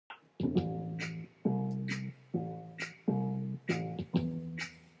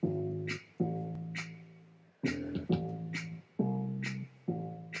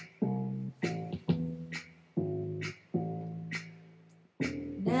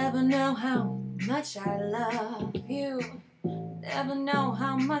Never know how much I love you. Never know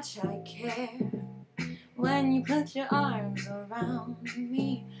how much I care. When you put your arms around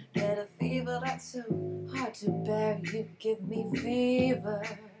me, get a fever that's so hard to bear. You give me fever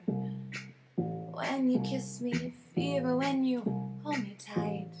when you kiss me, fever when you hold me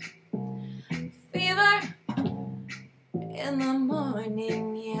tight. Fever in the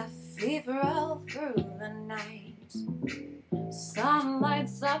morning, yeah, fever all through the night. Sun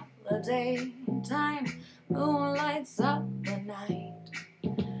lights up the daytime, moon lights up the night.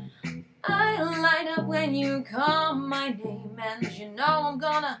 I light up when you call my name, and you know I'm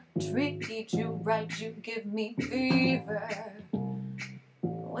gonna treat you right. You give me fever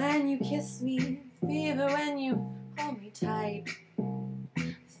when you kiss me, fever when you hold me tight.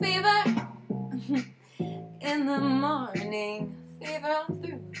 Fever in the morning, fever all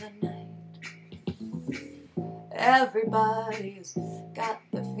through the night. Everybody's got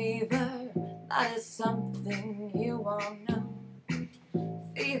the fever, that is something you all know.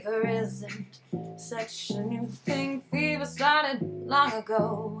 Fever isn't such a new thing, fever started long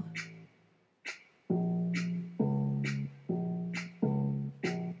ago.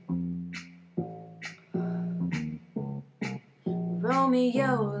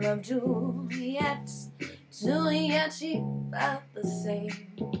 Romeo loved Juliet, Juliet, she felt the same.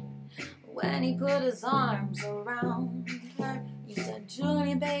 When he put his arms around her, he said,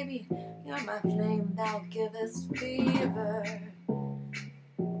 Julie, baby, you're my flame, thou givest fever.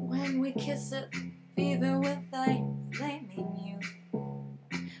 When we kiss it, fever with thy flaming youth.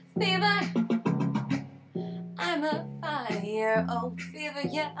 Fever, I'm a fire, oh fever,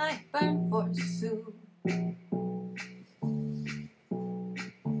 yet I burn forsooth.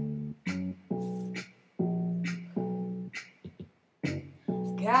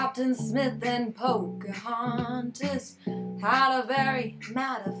 Captain Smith and Pocahontas had a very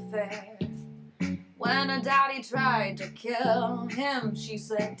mad affair. When her daddy tried to kill him, she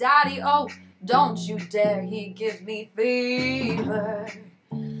said, Daddy, oh, don't you dare, he gives me fever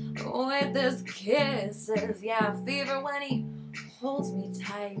with his kisses, yeah, fever when he holds me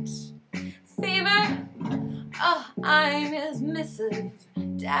tight. Fever, oh, I'm his missus,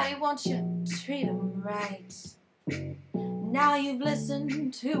 Daddy, won't you treat him right? Now you've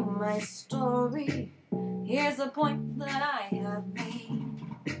listened to my story, here's a point that I have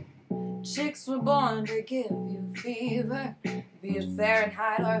made. Chicks were born to give you fever, be it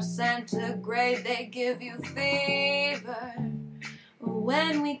Fahrenheit or centigrade, they give you fever.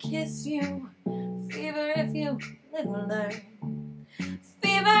 When we kiss you, fever if you live and learn.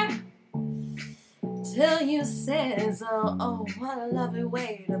 Fever till you sizzle, oh what a lovely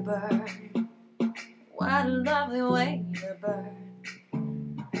way to burn. What a lovely way to burn.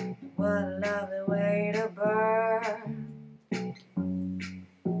 What a lovely way to burn.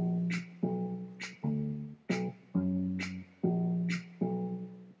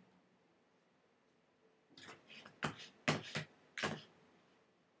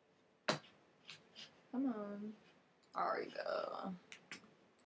 Come on, Ariga.